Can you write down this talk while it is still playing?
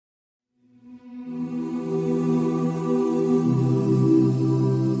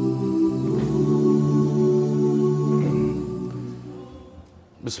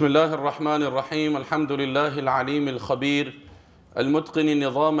بسم الله الرحمن الرحيم. الحمد لله العليم الخبير المتقن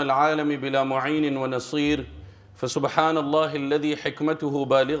نظام العالم بلا معين ونصير. فسبحان الله الذي حكمته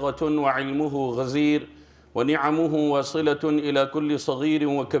بالغة وعلمه غزير ونعمه واصلة إلى كل صغير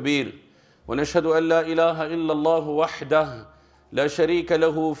وكبير. ونشهد أن لا إله إلا الله وحده لا شريك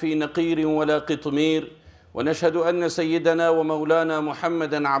له في نقير ولا قطمير. ونشهد أن سيدنا ومولانا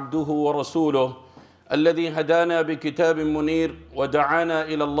محمدا عبده ورسوله الذي هدانا بكتاب منير ودعانا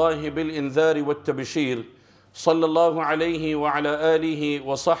إلى الله بالإنذار والتبشير، صلى الله عليه وعلى آله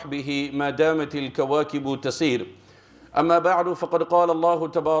وصحبه ما دامت الكواكب تسير. أما بعد، فقد قال الله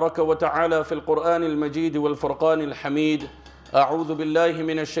تبارك وتعالى في القرآن المجيد والفرقان الحميد: أعوذ بالله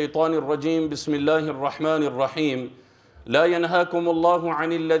من الشيطان الرجيم، بسم الله الرحمن الرحيم. لا ينهاكم الله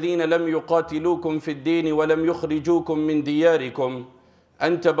عن الذين لم يقاتلوكم في الدين ولم يخرجوكم من دياركم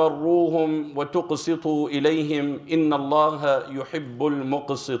أن تبروهم وتقسطوا إليهم إن الله يحب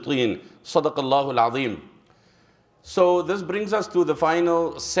المقسطين. صدق الله العظيم. So this brings us to the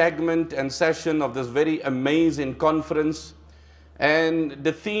final segment and session of this very amazing conference. And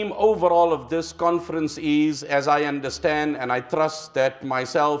the theme overall of this conference is, as I understand, and I trust that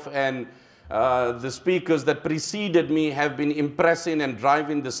myself and the speakers that preceded me have been impressing and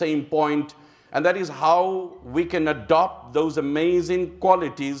driving the same point, and that is how we can adopt those amazing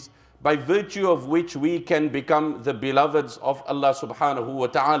qualities by virtue of which we can become the beloveds of Allah subhanahu wa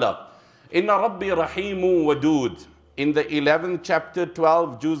ta'ala. Inna Rabbi Rahimu Wadud. In the 11th chapter,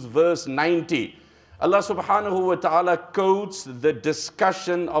 12 juz, verse 90, Allah subhanahu wa ta'ala quotes the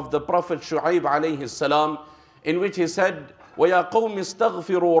discussion of the Prophet Shu'aib alayhi salam, in which he said, وَيَا قَوْمِ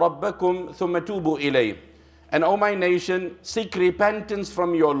اسْتَغْفِرُوا رَبَّكُمْ ثُمَّ تُوبُوا إِلَيْهِ. And O my nation, seek repentance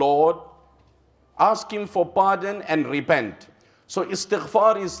from your Lord, ask Him for pardon and repent. So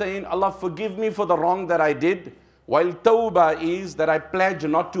istighfar is saying, Allah forgive me for the wrong that I did, while tawbah is that I pledge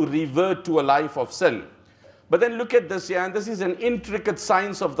not to revert to a life of sin. But then look at this here, and this is an intricate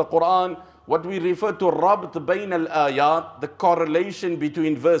science of the Quran, what we refer to rabt bayn al-ayat, the correlation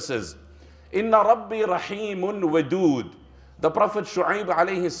between verses. Inna Rabbi Rahimun Wadud. The Prophet Shu'aib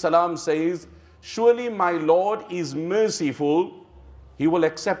alayhi salam says, surely my Lord is merciful, He will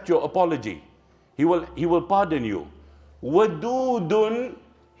accept your apology. He will pardon you. Wadudun,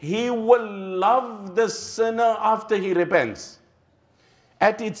 He will love the sinner after he repents.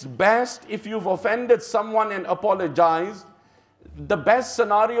 At its best, if you've offended someone and apologized, the best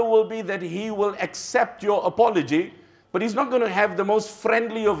scenario will be that He will accept your apology, but He's not going to have the most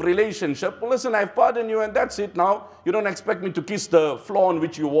friendly of relationship. Well, listen, I've pardoned you and that's it now. You don't expect me to kiss the floor on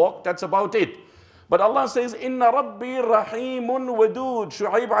which you walk. That's about it. But Allah says, Inna Rabbi Rahimun Wadud.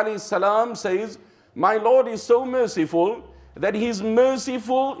 Shu'aib alayhi salam says, my Lord is so merciful that He's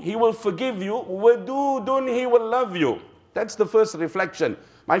merciful, He will forgive you. Wadudun, He will love you. That's the first reflection.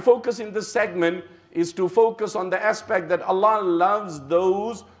 My focus in this segment is to focus on the aspect that Allah loves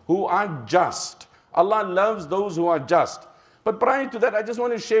those who are just. Allah loves those who are just. But prior to that, I just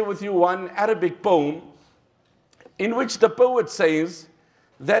want to share with you one Arabic poem in which the poet says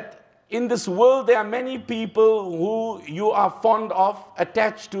that in this world there are many people who you are fond of,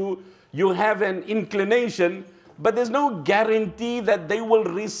 attached to, you have an inclination, but there's no guarantee that they will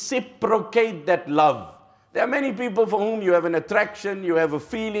reciprocate that love. There are many people for whom you have an attraction, you have a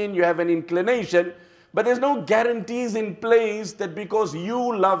feeling, you have an inclination, but there's no guarantees in place that because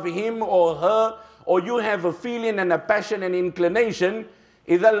you love him or her, or you have a feeling and a passion and inclination,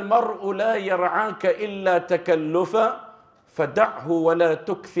 إِذَا الْمَرْءُ لَا يَرْعَاكَ إِلَّا تَكَلُّفًا فَدَعْهُ وَلَا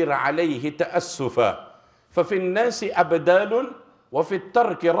تُكْثِرْ عَلَيْهِ تَأَسُّفًا فَفِي النَّاسِ أَبْدَالٌ وفي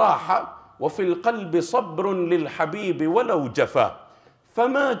الترك راحة وفي القلب صبر للحبيب ولو جفا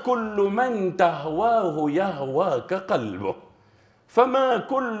فما كل من تهواه يهواك قلبه فما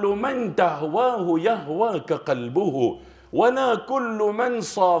كل من تهواه يهواك قلبه ولا كل من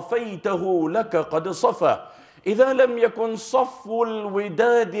صافيته لك قد صفا إذا لم يكن صفو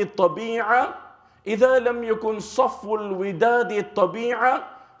الوداد طبيعة إذا لم يكن صفو الوداد طبيعة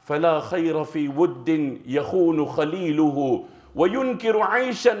فلا خير في ود يخون خليله وينكر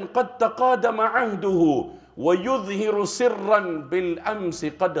عيشا قد تقادم عهده ويظهر سرا بالأمس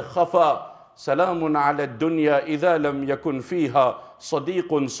قد خفا سلام على الدنيا إذا لم يكن فيها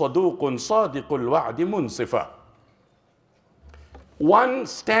صديق صدوق صادق الوعد منصفا. One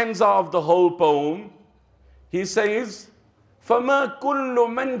stanza of the whole poem, he says, فَمَا كُلُّ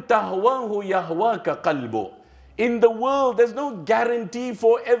مَنْ تَهْوَاهُ يَهْوَاكَ قَلْبُ. In the world, there's no guarantee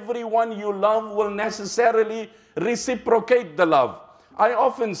for everyone you love will necessarily reciprocate the love. I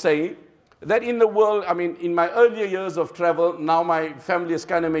often say that in the world, I mean, in my earlier years of travel, now my family has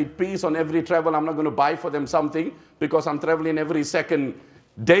kind of made peace on every travel. I'm not going to buy for them something because I'm traveling every second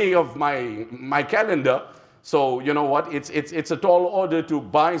day of my calendar. So you know what, it's a tall order to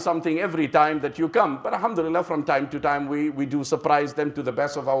buy something every time that you come. But alhamdulillah, from time to time we do surprise them to the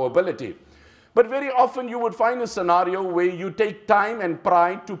best of our ability. But very often you would find a scenario where you take time and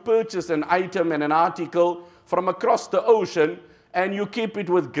pride to purchase an item and an article from across the ocean, and you keep it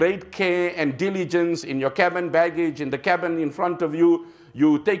with great care and diligence in your cabin baggage, in the cabin in front of you.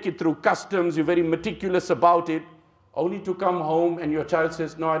 You take it through customs, you're very meticulous about it, only to come home and your child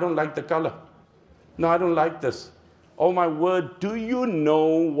says, no, I don't like the color. No, I don't like this. Oh my word, do you know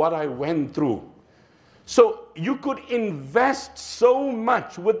what I went through? So you could invest so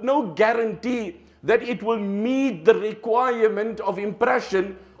much with no guarantee that it will meet the requirement of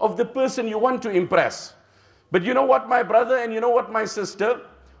impression of the person you want to impress. But you know what, my brother, and you know what, my sister,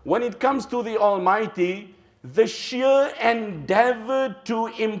 when it comes to the Almighty, the sheer endeavor to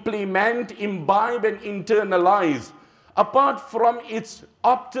implement, imbibe, and internalize, apart from its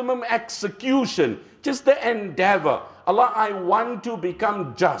optimum execution, just the endeavor. Allah, I want to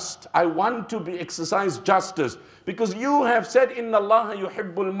become just. I want to exercise justice. Because you have said, Inna Allah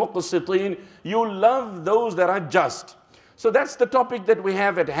yuhibbul muqsitin. You love those that are just. So that's the topic that we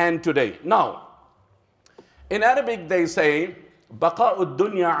have at hand today. Now, in Arabic they say, Baqa'ud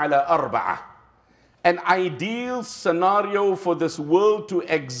dunya ala arba'ah. An ideal scenario for this world to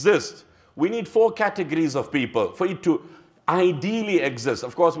exist. We need 4 categories of people for it to ideally exist.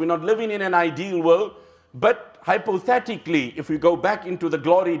 Of course, we're not living in an ideal world, but hypothetically, if we go back into the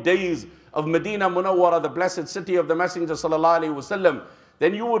glory days of Medina Munawwara, the blessed city of the Messenger sallallahu alaihi wasallam,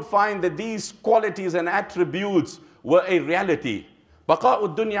 then you would find that these qualities and attributes were a reality. بقاء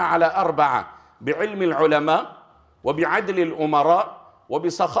الدنيا على أربعة بعلم العلماء وبعدل الأمراء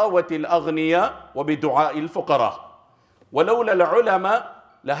وبسخاوة الأغنياء وبدعاء الفقراء. ولولا العلماء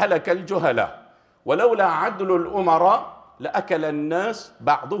لهلك الجهلاء ولولا عدل الأمراء لأكل الناس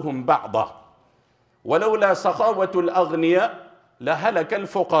بعضهم بعضا ولولا سخاوة الأغنياء لهلك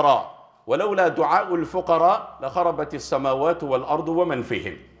الفقراء ولولا دعاء الفقراء لخربت السماوات والأرض ومن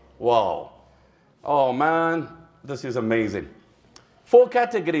فيهم. Wow. Oh man, this is amazing. 4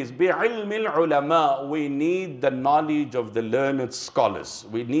 categories. بعلم العلماء. We need the knowledge of the learned scholars.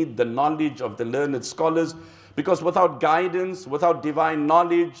 We need the knowledge of the learned scholars, because without guidance, without divine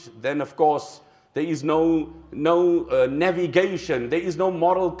knowledge, then of course there is no navigation. There is no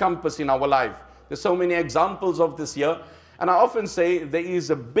moral compass in our life. There's so many examples of this here. And I often say there is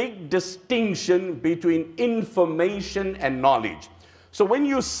a big distinction between information and knowledge. So when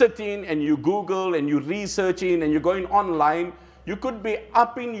you sit in and you Google and you research in and you're going online, you could be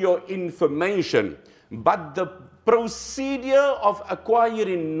upping your information. But the procedure of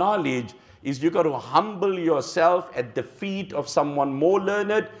acquiring knowledge is you got to humble yourself at the feet of someone more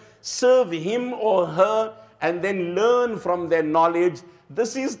learned, serve him or her, and then learn from their knowledge.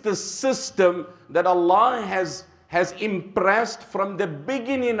 This is the system that Allah has impressed from the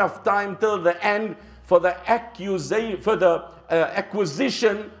beginning of time till the end for the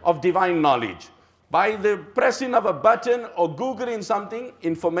acquisition of divine knowledge. By the pressing of a button or Googling something,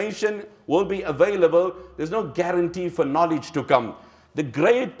 information will be available. There's no guarantee for knowledge to come. The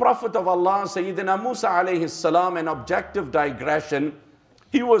great Prophet of Allah, Sayyidina Musa alayhi salam, an objective digression,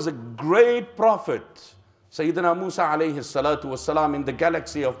 he was a great prophet. Sayyidina Musa alayhi salatu wasalam, in the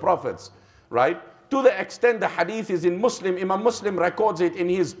galaxy of prophets, right? To the extent the hadith is in Muslim, Imam Muslim records it in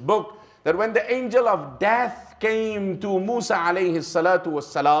his book, that when the angel of death came to Musa alayhi salatu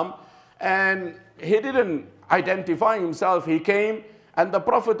wasalam, and he didn't identify himself, he came, and the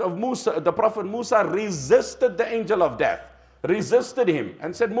Prophet Musa resisted the angel of death, resisted him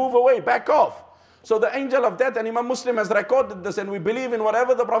and said, move away, back off. So the angel of death, and Imam Muslim has recorded this, and we believe in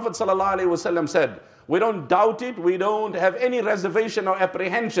whatever the Prophet ﷺ said. We don't doubt it, we don't have any reservation or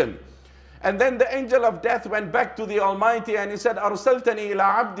apprehension. And then the angel of death went back to the Almighty and he said, أَرْسَلْتَنِي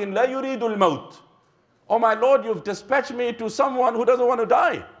إِلَىٰ عَبْدٍ لَا يُرِيدُ الْمَوْتِ. Oh my Lord, you've dispatched me to someone who doesn't want to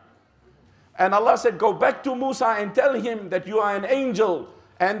die. And Allah said, go back to Musa and tell him that you are an angel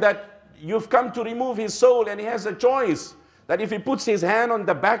and that you've come to remove his soul, and he has a choice. That if he puts his hand on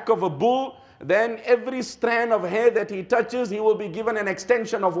the back of a bull, then every strand of hair that he touches, he will be given an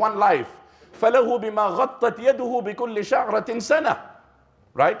extension of 1 life. فَلَهُ بِمَا غَطَّتْ يَدُهُ بِكُلِّ شَعْرَةٍ سَنَةٍ.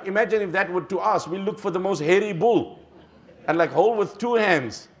 Right? Imagine if that were to us. We look for the most hairy bull and like hold with 2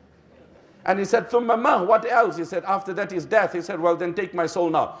 hands. And he said, ثُمَّ مَا? What else? He said, after that is death. He said, well, then take my soul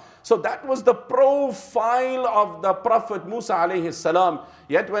now. So that was the profile of the Prophet Musa alayhi salam.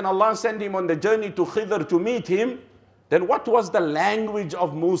 Yet when Allah sent him on the journey to Khidr to meet him, then what was the language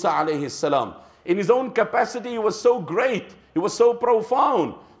of Musa alayhi salam? In his own capacity, he was so great. He was so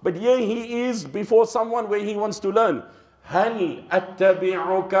profound. But here he is before someone where he wants to learn. هل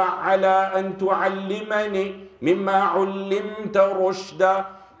أتبعك على أن تعلمني مما علمت رشدا.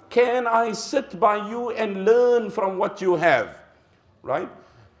 Can I sit by you and learn from what you have? Right?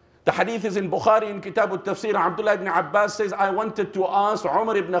 The hadith is in Bukhari in Kitab al-Tafsir. Abdullah ibn Abbas says, I wanted to ask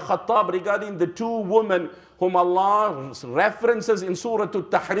Umar ibn Khattab regarding the two women whom Allah references in Surah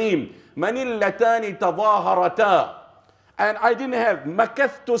Al-Tahrim. من اللتان تظاهرتا. And I didn't have.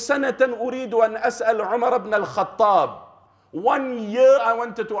 مكثت سنة أريد أن أسأل عمر بن الخطاب. 1 year I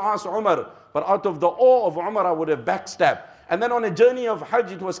wanted to ask Umar, but out of the awe of Umar I would have backstabbed. And then on a journey of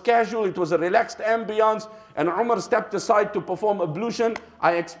Hajj, it was casual, it was a relaxed ambience, and Umar stepped aside to perform ablution.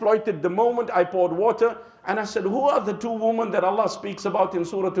 I exploited the moment, I poured water, and I said, who are the two women that Allah speaks about in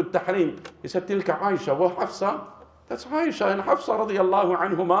Surah Al-Tahrim? He said, Tilka Aisha wa Hafsa. That's Aisha and Hafsa radiallahu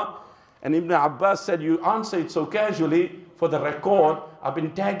anhuma. And Ibn Abbas said, you answered so casually. For the record, I've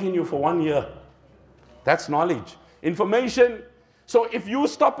been tagging you for 1 year. That's knowledge. Information. So if you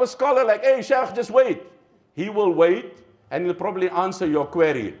stop a scholar like, hey, Shaykh, just wait. He will wait and he'll probably answer your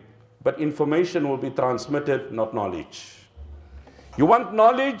query. But information will be transmitted, not knowledge. You want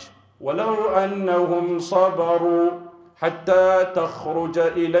knowledge? وَلَوْ أَنَّهُمْ صَبَرُوا حَتَّى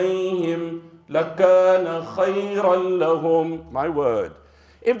تَخْرُجَ إِلَيْهِمْ لَكَانَ خَيْرًا لَهُمْ. My word.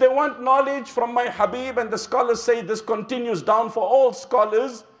 If they want knowledge from my Habib, and the scholars say this continues down for all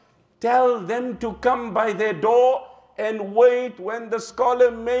scholars, tell them to come by their door and wait when the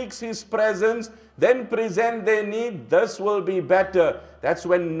scholar makes his presence, then present their need. This will be better. That's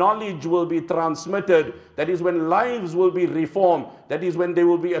when knowledge will be transmitted. That is when lives will be reformed. That is when there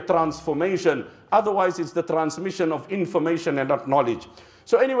will be a transformation. Otherwise, it's the transmission of information and not knowledge.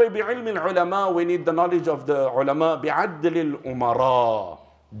 So anyway, bi'ilm al-ulama, we need the knowledge of the ulama. Bi'adl al-umara,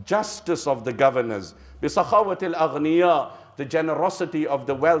 justice of the governors. Bisakhawat al-aghniya, the generosity of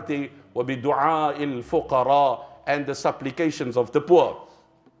the wealthy. Wa bidu'a al-fuqara, and the supplications of the poor.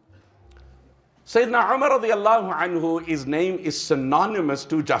 Sayyidina Umar radiallahu anhu, his name is synonymous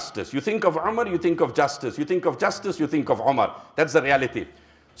to justice. You think of Umar, you think of justice. You think of justice, you think of Umar. That's the reality.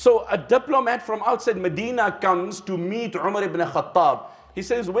 So a diplomat from outside Medina comes to meet Umar ibn Khattab. He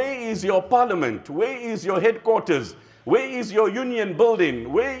says, where is your parliament? Where is your headquarters? Where is your union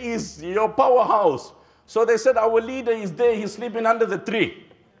building? Where is your powerhouse? So they said, our leader is there, he's sleeping under the tree.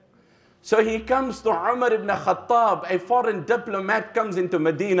 So he comes to Umar ibn Khattab, a foreign diplomat comes into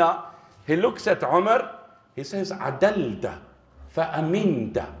Medina. He looks at Umar, he says, Adalta,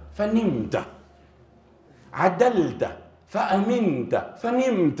 fa'aminta, fanimta. Adalta, fa'aminta,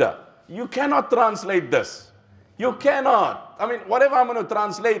 fanimta. You cannot translate this. You cannot. I mean, whatever I'm going to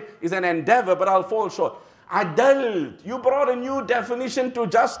translate is an endeavor, but I'll fall short. Adalt, you brought a new definition to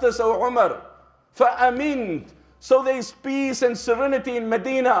justice, O Umar. Fa'amint, so there is peace and serenity in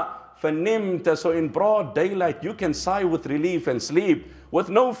Medina. Fanimta, so in broad daylight you can sigh with relief and sleep with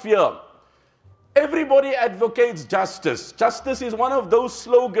no fear. Everybody advocates justice. Justice is one of those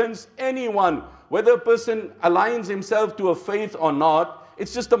slogans anyone, whether a person aligns himself to a faith or not,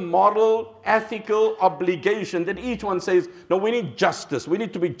 it's just a moral, ethical obligation that each one says, no, we need justice, we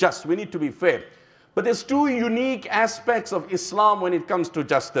need to be just, we need to be fair. But there's two unique aspects of Islam when it comes to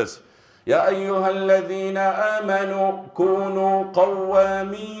justice. يا أيها الذين آمنوا كونوا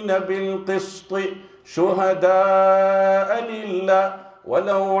قوامين بالقسط شهداء لله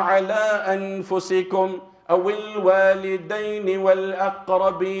ولو على أنفسكم أو الوالدين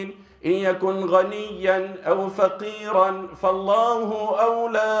والأقربين إن يكن غنيا أو فقيرا فالله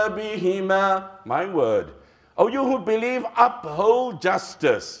أولى بهما. My word. O you who believe, uphold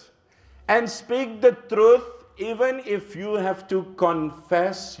justice and speak the truth, even if you have to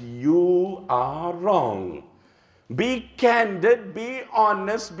confess you are wrong. Be candid, be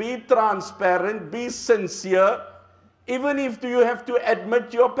honest, be transparent, be sincere, even if you have to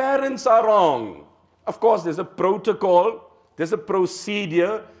admit your parents are wrong. Of course, there's a protocol, there's a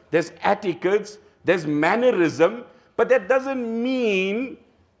procedure, there's etiquettes, there's mannerism, but that doesn't mean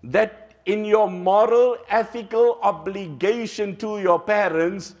that in your moral, ethical obligation to your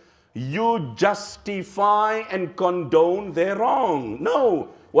parents, you justify and condone their wrong. No.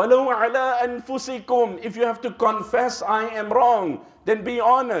 وَلَوْ عَلَىٰ أَنفُسِكُمْ. If you have to confess, I am wrong, then be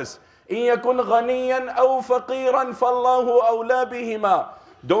honest. إِن يَكُنْ غَنِيًّا أَوْ فَقِيرًا فَاللَّهُ أَوْلَىٰ بِهِمَا.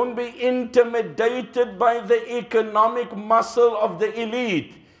 Don't be intimidated by the economic muscle of the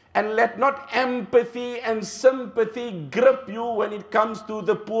elite. And let not empathy and sympathy grip you when it comes to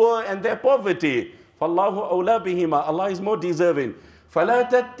the poor and their poverty. فَاللَّهُ أَوْلَىٰ بِهِمَا. Allah is more deserving. فَلَا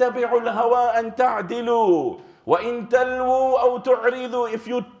تَتَّبِعُوا الْهَوَىٰ أَن تَعْدِلُوا وَإِن تَلْوُوا أَوْ تُعْرِضُوا. If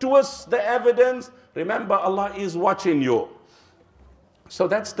you twist the evidence, remember Allah is watching you. So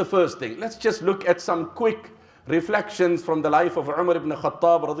that's the first thing. Let's just look at some quick reflections from the life of Umar ibn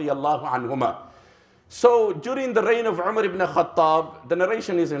Khattab radiyallahu anhuma. So during the reign of Umar ibn Khattab, the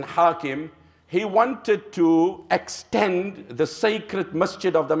narration is in Hakim, he wanted to extend the sacred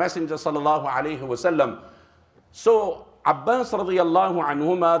masjid of the Messenger sallallahu alayhi wasallam. So Abbas radiyallahu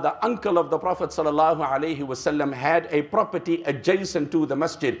anhuma, the uncle of the Prophet sallallahu alayhi wasallam, had a property adjacent to the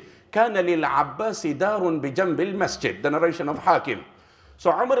masjid. كان للعباس دار بجنب المسجد. The narration of Hakim.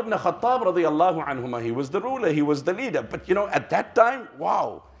 So Umar ibn Khattab radiyallahu anhuma, he was the ruler, he was the leader. But you know, at that time,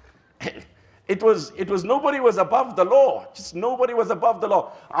 wow. It was nobody was above the law. Just nobody was above the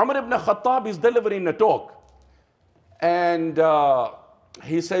law. Umar ibn Khattab is delivering a talk. And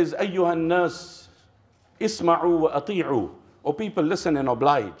he says, أيها الناس اسمعوا وأطيعوا. O people, listen and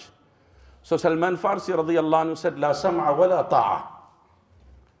oblige. So Salman Farsi radiyallahu anhu said, لا سمع ولا طاعة.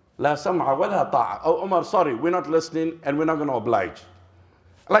 لا سمع ولا طاعة. Oh Umar, sorry, we're not listening and we're not going to oblige.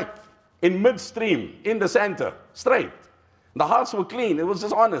 Like in midstream, in the center, straight. The hearts were clean. It was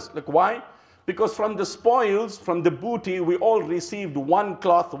just honest. Like why? Because from the spoils, from the booty, we all received one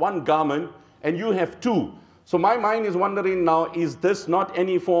cloth, one garment, and you have two. So my mind is wondering now, is this not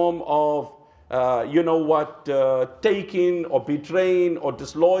any form of, taking or betraying or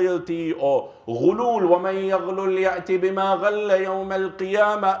disloyalty or غلول وَمَنْ يَغْلُلْ يَأْتِ بِمَا غَلَّ يَوْمَ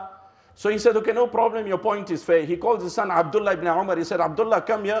الْقِيَامَةِ. So he said, okay, no problem, your point is fair. He called his son Abdullah ibn Umar. He said, Abdullah,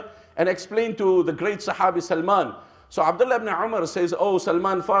 come here and explain to the great Sahabi Salman. So Abdullah ibn Umar says, oh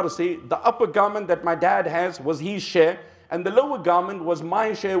Salman Farsi, the upper garment that my dad has was his share, and the lower garment was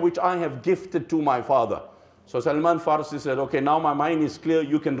my share, which I have gifted to my father. So Salman Farsi said, okay, now my mind is clear,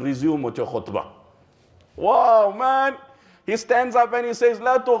 you can resume with your khutbah. Wow, man. He stands up and he says,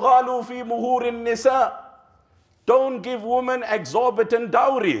 لا تغالوا في مهور النساء. Don't give women exorbitant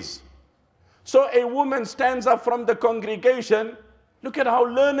dowries. So a woman stands up from the congregation. Look at how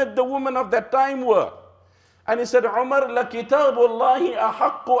learned the women of that time were. And he said, Umar, لَكِتَابُ اللَّهِ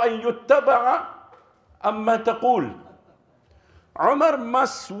أَحَقُّ أَن يُتَّبَعَ أَمَّا تَقُولُ. Umar,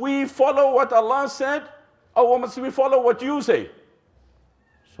 must we follow what Allah said, or must we follow what you say?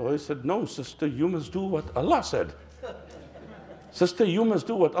 So he said, no, sister, you must do what Allah said. Sister, you must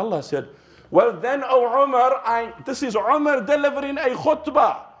do what Allah said. Well then, oh Umar, this is Umar delivering a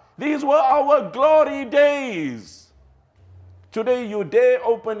khutbah. These were our glory days. Today you dare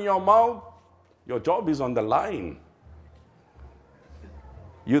open your mouth, your job is on the line.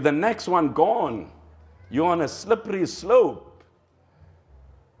 You're the next one gone. You're on a slippery slope.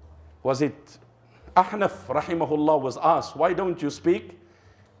 Was it Ahnaf rahimahullah was asked, why don't you speak?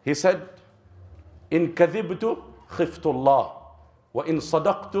 He said, in kadhibtu khiftullah, wa in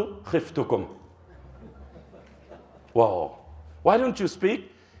sadaqtu khiftukum. Wow. Why don't you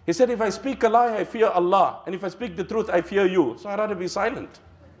speak? He said, if I speak a lie, I fear Allah. And if I speak the truth, I fear you. So I'd rather be silent.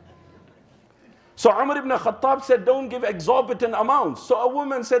 So Umar ibn Khattab said, don't give exorbitant amounts. So a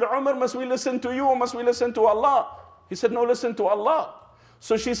woman said, Umar, must we listen to you or must we listen to Allah? He said, no, listen to Allah.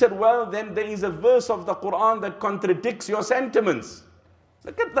 So she said, well, then there is a verse of the Quran that contradicts your sentiments.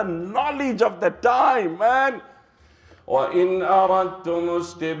 Look at the knowledge of the time, man. وَإِنْ أَرَدْتُمُ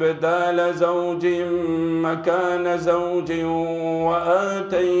اسْتِبْدَالَ زَوْجٍ مَكَانَ زَوْجٍ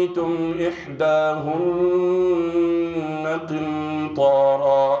وَآتَيْتُمْ إِحْدَاهُنَّ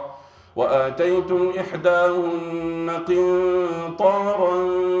قِنْطَارًا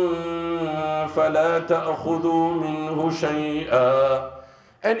فَلَا تَأْخُذُوا مِنْهُ شَيْئًا.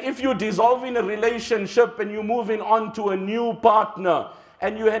 And if you're dissolving a relationship and you're moving on to a new partner,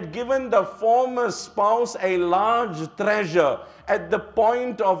 and you had given the former spouse a large treasure, at the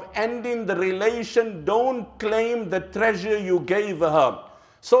point of ending the relation, don't claim the treasure you gave her.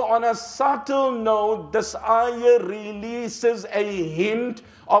 So on a subtle note, this ayah releases a hint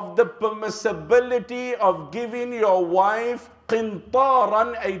of the permissibility of giving your wife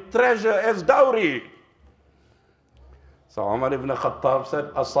qintaran, a treasure, as dowry. So Umar ibn Khattab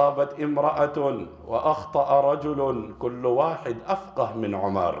said, أصابت امرأة وأخطأ رجل كل واحد أفقه من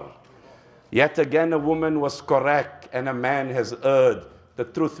عمر. Yet again a woman was correct and a man has erred. The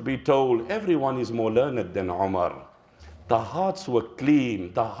truth be told, everyone is more learned than Umar. The hearts were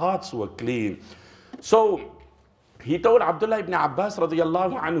clean. The hearts were clean. So he told Abdullah ibn Abbas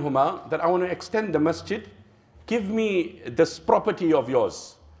radiyallahu anhuma that I want to extend the masjid. Give me this property of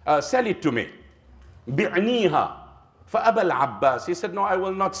yours. Sell it to me. بِعْنِيهَا. فَأَبَى الْعَبَّاسِ. He said, no, I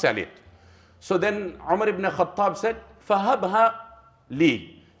will not sell it. So then Umar ibn Khattab said, فَهَبْهَا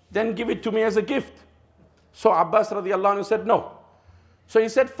لِي. Then give it to me as a gift. So Abbas radiallahu anhu said, no. So he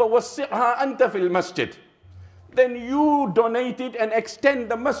said, فَوَسِّعْهَا أَنْتَ فِي الْمَسْجِدِ. Then you donate it and extend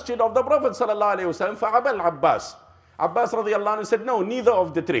the masjid of the Prophet sallallahu alayhi wa sallam. فَأَبَى الْعَبَّاسِ. Abbas radiallahu anhu said, no, neither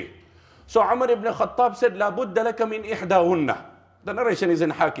of the three. So Umar ibn Khattab said, La budda laka min ihdahunna. The narration is in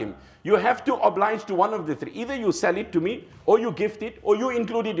Hakim. You have to oblige to one of the three. Either you sell it to me, or you gift it, or you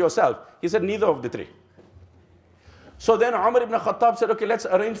include it yourself. He said, neither of the three. So then Umar ibn Khattab said, okay, let's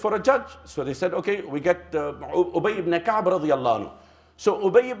arrange for a judge. So they said, okay, we get Ubay ibn Ka'b radiyallahu anhu. So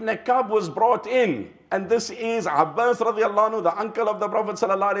Ubay ibn Ka'b was brought in. And this is Abbas radiyallahu anhu, the uncle of the Prophet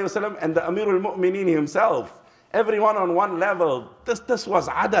sallallahu alayhi wasallam, and the Amirul Mu'mineen himself. Everyone on one level. This was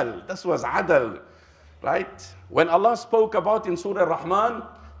adl. This was adl. Right? When Allah spoke about in Surah Rahman,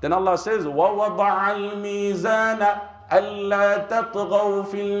 then Allah says, وَوَضَعَ الْمِيزَانَ أَلَّا تَطْغَوْا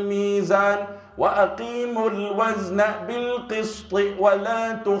فِي الْمِيزَانِ وَأَقِيمُوا الْوَزْنَ بِالْقِسْطِ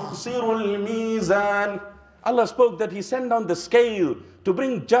وَلَا تُخْسِرُوا الْمِيزَانِ. Allah spoke that He sent down the scale to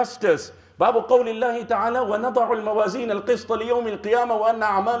bring justice. باب قول الله تعالى ونضع الموازين القسط ليوم القيامة وأن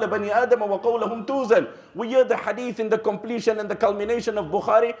أعمال بني آدم وقولهم توزن. We hear the hadith in the completion and the culmination of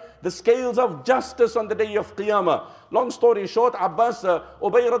Bukhari, the scales of justice on the day of Qiyamah. Long story short, Abbas,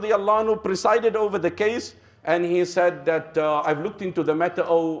 Ubay radiyallahu anhu presided over the case, and he said that I've looked into the matter,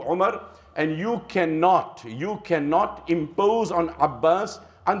 O Umar, and you cannot impose on Abbas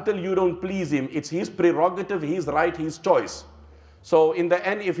until you don't please him. It's his prerogative, his right, his choice. So in the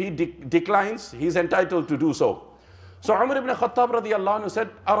end, if he declines, he's entitled to do so. So Umar ibn Khattab radiyallahu anhu said,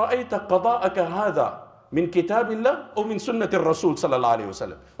 أَرَأَيْتَ قَضَاءَكَ هَذَا مِنْ كِتَابِ اللَّهِ أو مِنْ سُنَّةِ الرَّسُولِ صلى الله عليه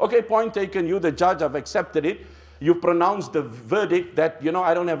وسلم. Okay, point taken, you the judge have accepted it. You pronounced the verdict that,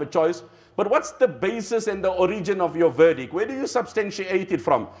 I don't have a choice. But what's the basis and the origin of your verdict? Where do you substantiate it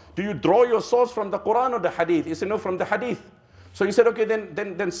from? Do you draw your source from the Quran or the Hadith? He said, no, from the Hadith. So he said, okay,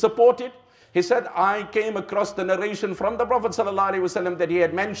 then support it. He said, I came across the narration from the Prophet ﷺ that he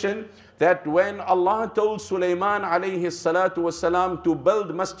had mentioned that when Allah told Sulaiman alayhi salatu wasalam to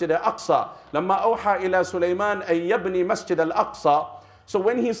build Masjid al-Aqsa, لَمَّا أَوْحَى إِلَى سُلَيْمَانَ أَن يَبْنِي مَسْجِدَ الْأَقْصَى. So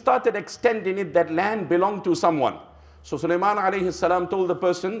when he started extending it, that land belonged to someone. So Sulaiman alayhi salam told the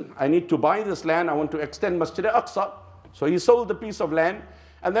person, I need to buy this land, I want to extend Masjid al-Aqsa. So he sold the piece of land.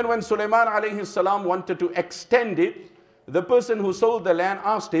 And then when Sulaiman alayhi salam wanted to extend it, the person who sold the land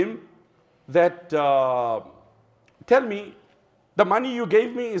asked him, that tell me, the money you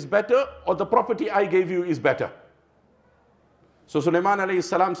gave me is better or the property I gave you is better? So Sulaiman alayhi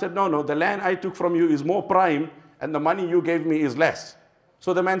salam said, no, the land I took from you is more prime and the money you gave me is less.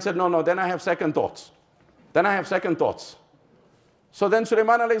 So the man said, no, then I have second thoughts. So then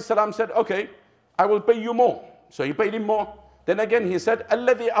Sulaiman alayhi salam said, okay, I will pay you more. So he paid him more. Then again he said,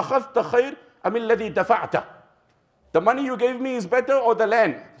 الَّذِي أَخَذْتَ خَيْرٍ أَمِ الَّذِي دَفَعْتَ. The money you gave me is better or the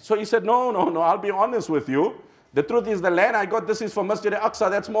land? So he said, no, I'll be honest with you. The truth is the land I got, this is for Masjid al-Aqsa,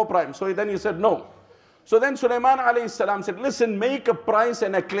 that's more prime. So then he said, no. So then Sulaiman alayhi salam said, listen, make a price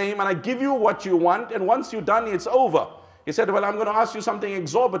and a claim and I give you what you want, and once you're done, it's over. He said, well, I'm going to ask you something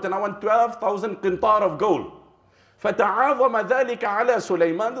exorbitant. I want 12,000 qintar of gold. فَتَعَاظَمَ ذَلِكَ عَلَى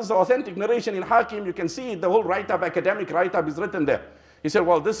سُلَيْمَانَ. This is authentic narration in Hakim. You can see the whole write-up, academic write-up is written there. He said,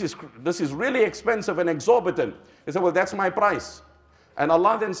 well, this is really expensive and exorbitant. He said, well, that's my price. And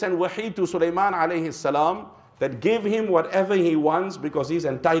Allah then sent wahi to Sulaiman alayhi salam that give him whatever he wants because he's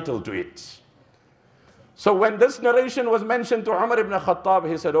entitled to it. So when this narration was mentioned to Umar ibn Khattab,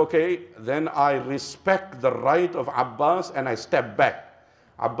 he said, okay, then I respect the right of Abbas and I step back.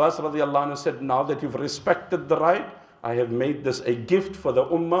 Abbas radiallahu anhu said, now that you've respected the right, I have made this a gift for the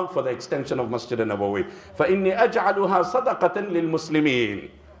Ummah for the extension of Masjid al-Nabawi. فَإِنِّي أَجْعَلُهَا صَدَقَةً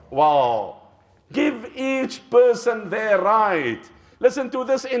لِلْمُسْلِمِينَ. Wow. Give each person their right. Listen to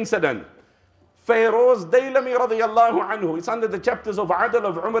this incident. Feroz Daylami radiyallahu anhu. It's under the chapters of Adl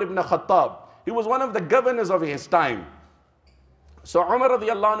of Umar ibn Khattab. He was one of the governors of his time. So Umar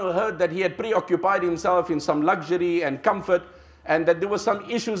radiyallahu anhu heard that he had preoccupied himself in some luxury and comfort, and that there were some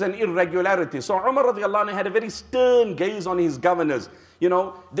issues and irregularities. So Umar radiallahu anhu had a very stern gaze on his governors.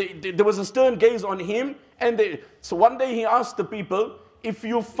 There was a stern gaze on him. So one day he asked the people, if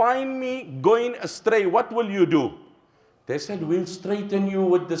you find me going astray, what will you do? They said, we'll straighten you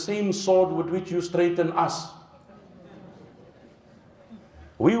with the same sword with which you straighten us.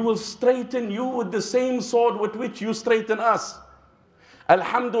 We will straighten you with the same sword with which you straighten us.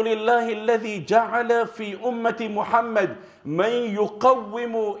 Alhamdulillah alladhi ja'ala fi ummati Muhammad man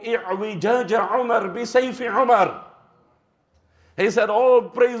yuqawwimu i'wijaja Umar bi sayfi Umar. He said, all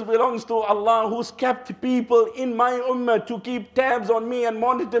praise belongs to Allah who's kept people in my ummah to keep tabs on me and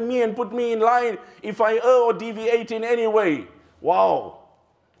monitor me and put me in line if I err or deviate in any way. Wow.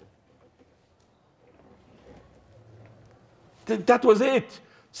 That was it.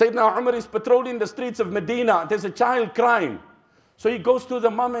 Sayyidina Umar is patrolling the streets of Medina. There's a child crying. So he goes to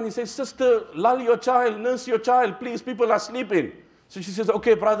the mom and he says, sister, lull your child, nurse your child, please, people are sleeping. So she says,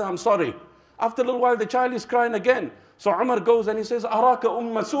 okay, brother, I'm sorry. After a little while, the child is crying again. So Umar goes and he says,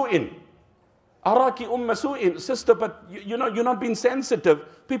 Araka su'in. Araki su'in. Sister, but you're not being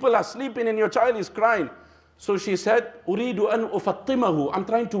sensitive. People are sleeping and your child is crying. So she said, Uridu an ufattimahu. I'm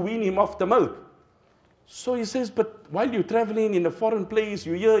trying to wean him off the milk. So he says, but while you're traveling in a foreign place,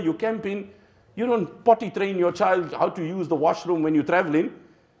 you're camping, you don't potty train your child how to use the washroom when you're traveling.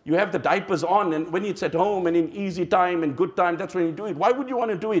 You have the diapers on, and when it's at home and in easy time and good time, that's when you do it. Why would you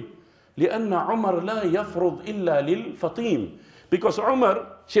want to do it? لأن عمر لا يفرض إلا للفطيم. Because Umar,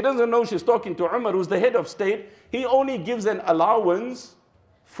 she doesn't know she's talking to Umar, who's the head of state. He only gives an allowance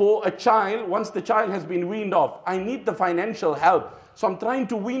for a child once the child has been weaned off. I need the financial help. So I'm trying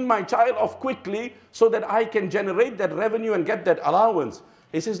to wean my child off quickly so that I can generate that revenue and get that allowance.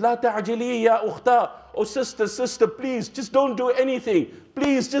 He says, لا تعجلي يا أختها. Oh sister, please, just don't do anything.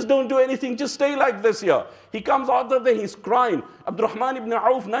 Please, just don't do anything. Just stay like this here. He comes out of there, he's crying. Abdurrahman ibn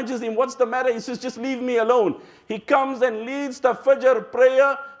Auf nudges him, what's the matter? He says, just leave me alone. He comes and leads the Fajr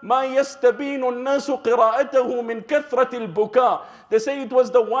prayer. ما يستبين الناس قراءته من كثرة البكاء. They say it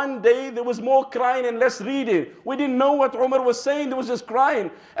was the one day there was more crying and less reading. We didn't know what Umar was saying, there was just crying.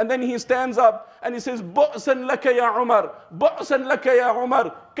 And then he stands up and he says, بؤسا لك يا عمر, بؤسا لك يا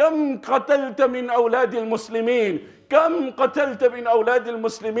عمر, كم قتلت من أولاد المسلمين, كم قتلت من أولاد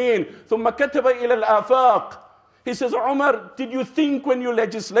المسلمين, ثم كتب إلى الآفاق. He says, Umar, did you think when you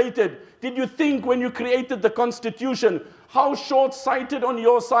legislated, did you think when you created the constitution, how short-sighted on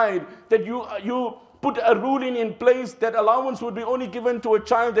your side that you put a ruling in place that allowance would be only given to a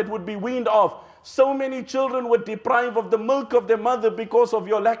child that would be weaned off. So many children were deprived of the milk of their mother because of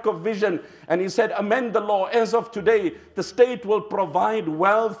your lack of vision. And he said, amend the law. As of today, the state will provide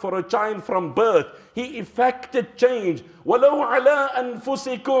wealth for a child from birth. He effected change. وَلَوْ عَلَىٰ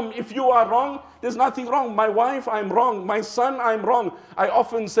أَنفُسِكُمْ. If you are wrong, there's nothing wrong. My wife, I'm wrong. My son, I'm wrong. I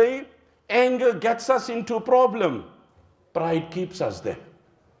often say, anger gets us into a problem. Pride keeps us there.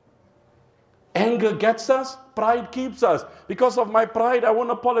 Anger gets us, pride keeps us. Because of my pride, I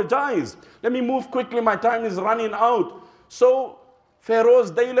won't apologize. Let me move quickly, my time is running out. So,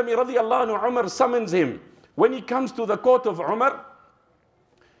 Feroz Daylami radiallahu anhu, Umar summons him. When he comes to the court of Umar,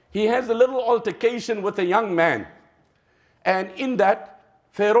 he has a little altercation with a young man. And in that,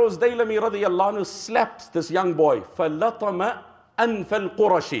 Feroz Daylami radiallahu anhu slaps this young boy. فَلَطَمَ أَنْفَ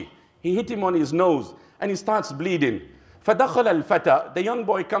الْقُرَشِ. He hit him on his nose and he starts bleeding. فَدَخَلَ الْفَتَى. The young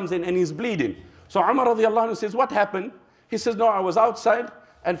boy comes in and he's bleeding. So Umar radiallahu anhu says, what happened? He says, no, I was outside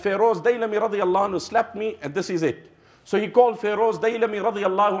and Feroz Daylami radiallahu anhu slapped me and this is it. So he called Feroz Daylami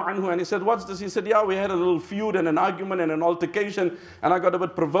radiallahu anhu and he said, what's this? He said, yeah, we had a little feud and an argument and an altercation and I got a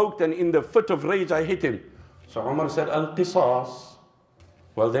bit provoked and in the fit of rage I hit him. So Umar said, al-qisas.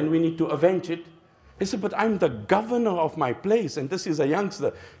 Well, then we need to avenge it. He said, but I'm the governor of my place and this is a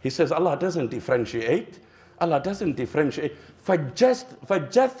youngster. He says, Allah doesn't differentiate. Allah doesn't differentiate.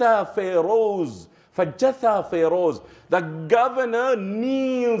 Fajatha Feroz. Fajatha Feroz. The governor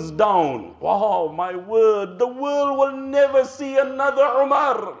kneels down. Wow, my word. The world will never see another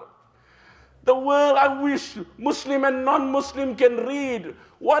Umar. The world, I wish Muslim and non-Muslim can read.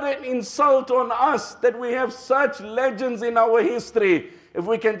 What an insult on us that we have such legends in our history. If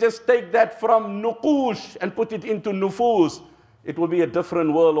we can just take that from nuqush and put it into nufus, it will be a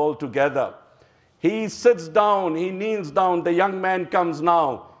different world altogether. He sits down, he kneels down, the young man comes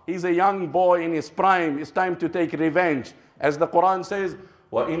now. He's a young boy in his prime, it's time to take revenge. As the Quran says,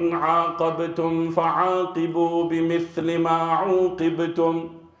 وَإِنْ عَاقَبْتُمْ فَعَاقِبُوا بِمِثْلِ مَا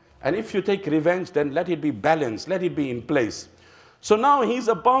عُوقِبْتُمْ. And if you take revenge, then let it be balanced, let it be in place. So now he's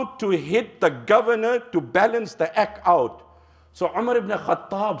about to hit the governor to balance the act out. So Umar ibn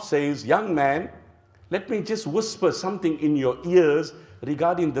Khattab says, young man, let me just whisper something in your ears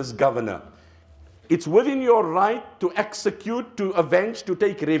regarding this governor. It's within your right to execute, to avenge, to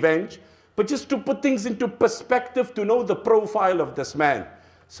take revenge, but just to put things into perspective, to know the profile of this man.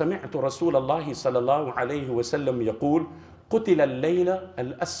 سمعت رسول الله صلى الله عليه وسلم يقول قتل الليلة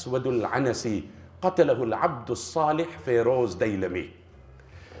الأسود العنسي قتله العبد الصالح فيروز ديلمي.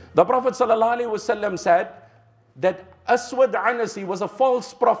 The Prophet صلى الله عليه وسلم said that Aswad Anasi was a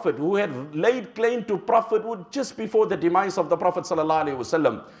false prophet who had laid claim to prophethood just before the demise of the Prophet صلى الله عليه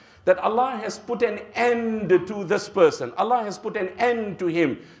وسلم. That Allah has put an end to this person. Allah has put an end to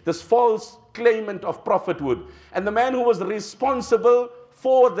him, this false claimant of prophethood. And the man who was responsible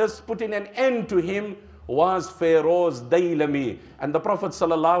for this, putting an end to him, was Feroz Daylami. And the Prophet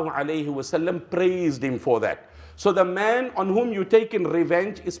ﷺ praised him for that. So the man on whom you taken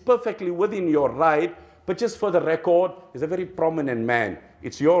revenge is perfectly within your right, But just for the record, he's a very prominent man.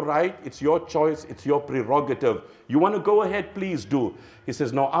 It's your right, it's your choice, it's your prerogative. You want to go ahead, please do. He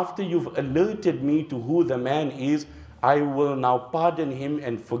says, no, after you've alerted me to who the man is, I will now pardon him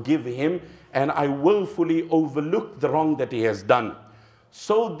and forgive him, and I willfully overlook the wrong that he has done.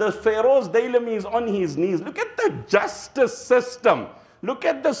 So the Feroz Dailami is on his knees. Look at the justice system. Look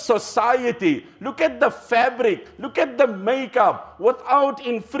at the society. Look at the fabric. Look at the makeup. Without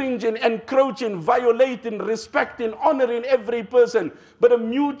infringing, encroaching, violating, respecting, honoring every person. But a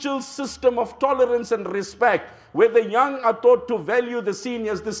mutual system of tolerance and respect, where the young are taught to value the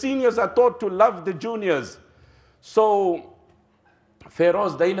seniors are taught to love the juniors. So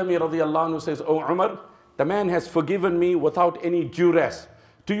Feroz Dailami radiallahu anhu says, "Oh Umar, the man has forgiven me without any duress.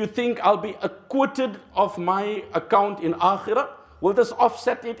 Do you think I'll be acquitted of my account in Akhirah? Will this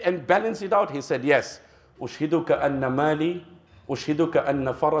offset it and balance it out?" He said, "Yes. Ushhiduka anna mali, ushhiduka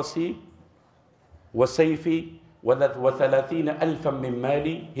anna farasi, wa sayfi, wa 30,000 min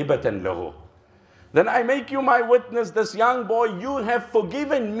mali hibatan lahu." Then I make you my witness, this young boy, you have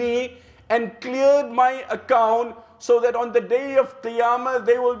forgiven me and cleared my account, so that on the day of Qiyamah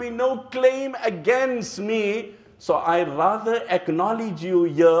there will be no claim against me. So I rather acknowledge you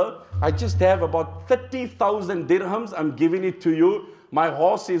here. I just have about 30,000 dirhams. I'm giving it to you. My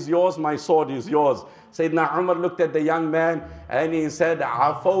horse is yours, my sword is yours. Sayyidina Umar looked at the young man and he said,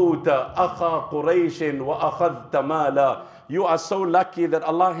 "Afawta akha Qurayshin wa akhadta mala." You are so lucky that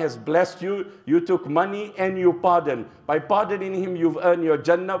Allah has blessed you. You took money and you pardoned. By pardoning him, you've earned your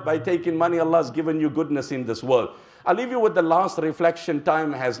Jannah. By taking money, Allah has given you goodness in this world. I'll leave you with the last reflection.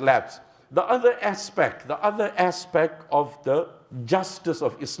 Time has lapsed. The other aspect of the justice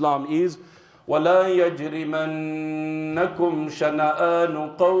of Islam is وَلَا يَجْرِمَنَّكُمْ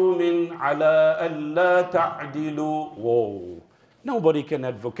شَنَآنُ قَوْمٍ عَلَىٰ أَلَّا تَعْدِلُوا. Whoa. Nobody can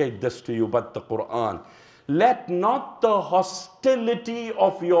advocate this to you but the Quran. Let not the hostility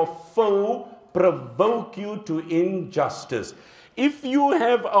of your foe provoke you to injustice. If you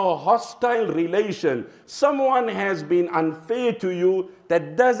have a hostile relation, someone has been unfair to you,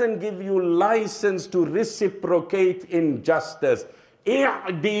 that doesn't give you license to reciprocate injustice.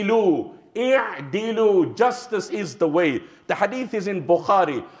 I'dilu. I'dilu. Justice is the way. The hadith is in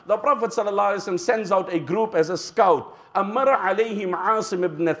Bukhari. The Prophet ﷺ sends out a group as a scout. Amara alayhim Asim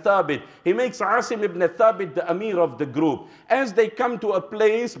ibn Thabit. He makes Asim ibn Thabit the Amir of the group. As they come to a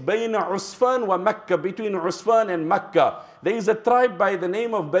place, Bayna Usfan wa Makkah, between Usfan and Makkah, there is a tribe by the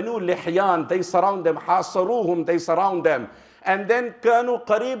name of Banu Lihyan. They surround them. Hasaruhum, they surround them. And then Kanu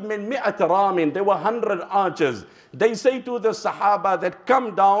Qarib min mi'at ramin. There were 100 archers. They say to the Sahaba that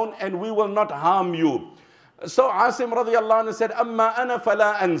come down and we will not harm you. So Asim radiallahu anhu said, Amma ana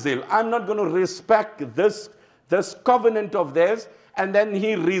fala anzil. I'm not going to respect this covenant of theirs. And then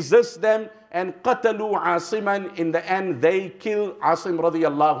he resists them, and qatalu Asiman. In the end, they kill Asim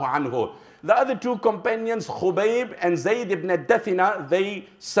radiallahu anhu. The other two companions, Khubayb and Zayd ibn Dathina, they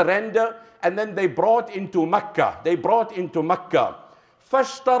surrender, and then they brought into Makkah.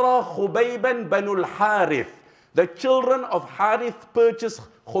 Fashtara Khubayban Banul Harith. The children of Harith purchased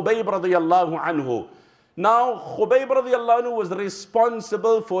Khubayb radiallahu anhu. Now, Khubayb radiallahu anhu was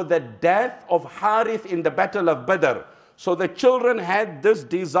responsible for the death of Harith in the Battle of Badr. So the children had this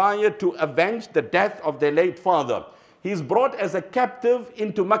desire to avenge the death of their late father. He's brought as a captive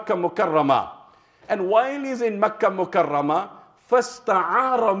into Makkah Mukarramah. And while he's in Makkah Mukarramah,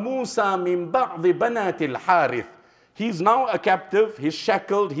 فَاسْتَعَارَ مُوسَى مِنْ بَعْضِ بَنَاتِ الْحَارِثِ. He's now a captive, he's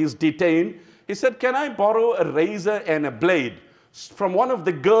shackled, he's detained. He said, can I borrow a razor and a blade? From one of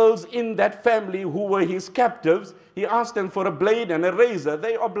the girls in that family who were his captives. He asked them for a blade and a razor.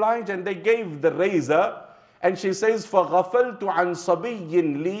 They obliged and they gave the razor. And she says, فَغَفَلْتُ عَنْ صَبِيٍّ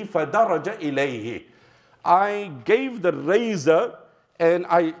لِي فَدَرَجَ إِلَيْهِ. I gave the razor and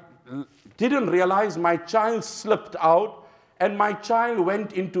I didn't realize my child slipped out, and my child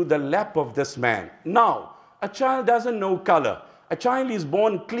went into the lap of this man. Now, a child doesn't know color. A child is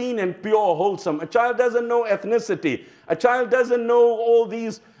born clean and pure, wholesome. A child doesn't know ethnicity. A child doesn't know all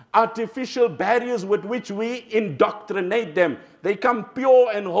these artificial barriers with which we indoctrinate them. They come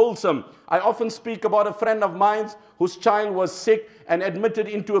pure and wholesome. I often speak about a friend of mine whose child was sick and admitted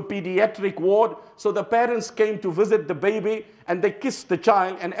into a pediatric ward. So the parents came to visit the baby and they kissed the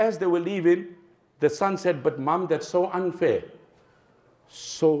child. And as they were leaving, the son said, but mom, that's so unfair.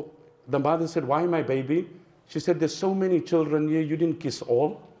 So the mother said, why, my baby? She said, there's so many children here, you didn't kiss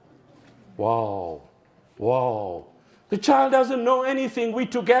all? Wow, wow. The child doesn't know anything. We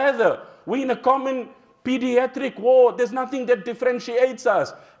together. We in a common Pediatric war, there's nothing that differentiates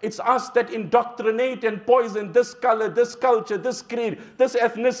us. It's us that indoctrinate and poison this color, this culture, this creed, this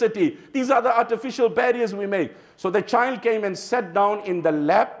ethnicity. These are the artificial barriers we make. So the child came and sat down in the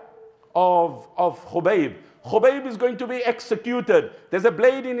lap of Khubayb. Khubayb is going to be executed. There's a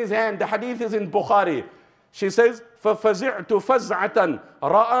blade in his hand. The hadith is in Bukhari. She says, فَفَزِعْتُ فَزْعَةً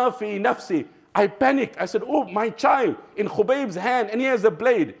رَأَى فِي نَفْسِي. I panicked. I said, oh, my child in Khubayb's hand, and he has a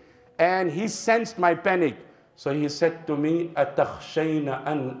blade. And he sensed my panic. So he said to me, أَتَخْشَيْنَ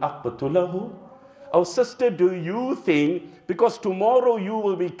أَنْ أَقْتُلَهُ? Oh sister, do you think, because tomorrow you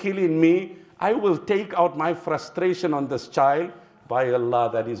will be killing me, I will take out my frustration on this child? By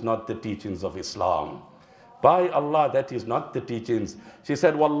Allah, that is not the teachings of Islam. By Allah, that is not the teachings. She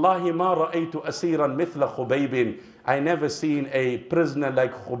said, Wallahi ma ra'aytu asiran mithla Khubaybin. I never seen a prisoner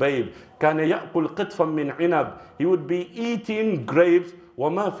like Khubayb. Kana ya'kul qitfan min inab. He would be eating grapes.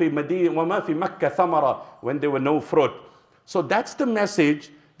 وَمَا فِي مَكَّةَ ثَمَرَةٍ, when there were no fruit. So that's the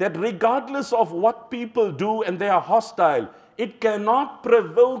message, that regardless of what people do and they are hostile, it cannot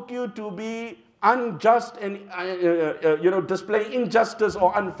provoke you to be unjust and display injustice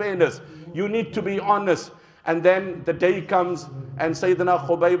or unfairness. You need to be honest. And then the day comes and Sayyidina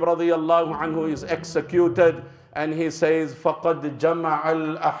Khubayb radiyallahu anhu is executed, and he says, فَقَدْ جَمَعَ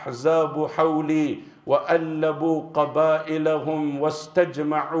الْأَحْزَابُ حَوْلِي وَأَلَّبُوا قَبَائِلَهُمْ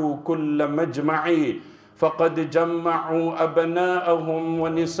وَاسْتَجْمَعُوا كُلَّ مَجْمَعِ فَقَدْ جَمَّعُوا أَبْنَاءَهُمْ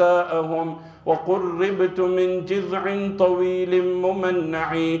وَنِسَاءَهُمْ وَقُرِّبْتُ مِنْ جِذْعٍ طَوِيلٍ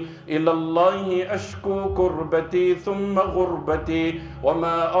مُمَنَّعٍ إِلَى اللَّهِ أَشْكُو كُرْبَتِي ثُمَّ غُرْبَتِي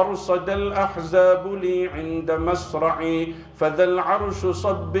وَمَا أَرْصَدَ الْأَحْزَابُ لِي عِنْدَ مَسْرَعِي فَذَا الْعَرْشُ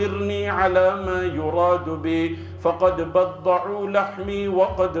صَبِّرْنِي عَلَى مَا يُرَادُ بِي فَقَدْ بَضَّعُوا لَحْمِي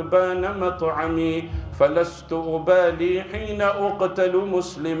وَقَدْ بَانَ مَطْعَمِي فَلَسْتُ أُبَالِي حِينَ أُقْتَلُ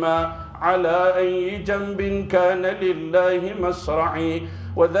مُسْلِمًا على أي جنب كان لله مصرعي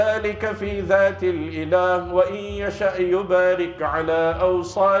وذلك في ذات الإله وإن يشأ يبارك على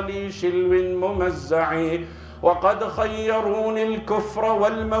أوصالي شلو ممزعي وقد خيروني الكفر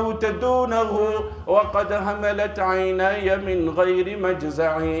والموت دونه وقد هملت عيناي من غير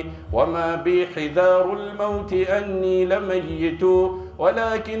مجزعي وما بي حذار الموت أني لميت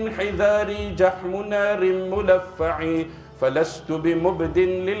ولكن حذاري جحم نار ملفعي فلست بمبد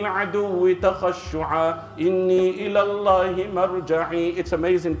للعدو تخشعا إني إلى الله مرجعي. It's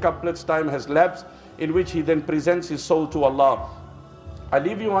amazing. Couplets time has lapsed, in which he then presents his soul to Allah. I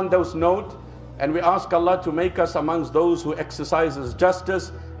leave you on those note, and we ask Allah to make us amongst those who exercises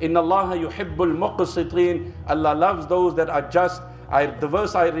justice. Inna Allah yuhibbul muqsitin. Allah loves those that are just. The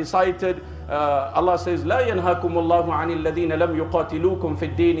verse I recited, Allah says, لا ينهاكم الله عن الذين لم يقاتلوكم في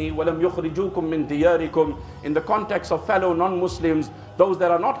الدين ولم يخرجوكم من دياركم. In the context of fellow non-Muslims, those that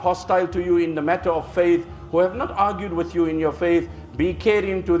are not hostile to you in the matter of faith, who have not argued with you in your faith, be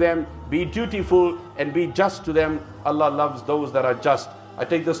caring to them, be dutiful, and be just to them. Allah loves those that are just. I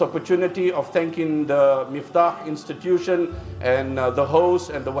take this opportunity of thanking the Miftah Institution and the hosts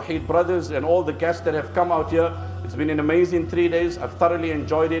and the Wahid brothers and all the guests that have come out here. It's been an amazing 3 days. I've thoroughly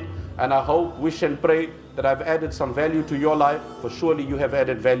enjoyed it, and I hope, wish and pray that I've added some value to your life, for surely you have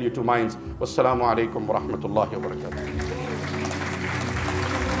added value to mine. Wassalamu alaikum wa rahmatullahi wa barakatuh.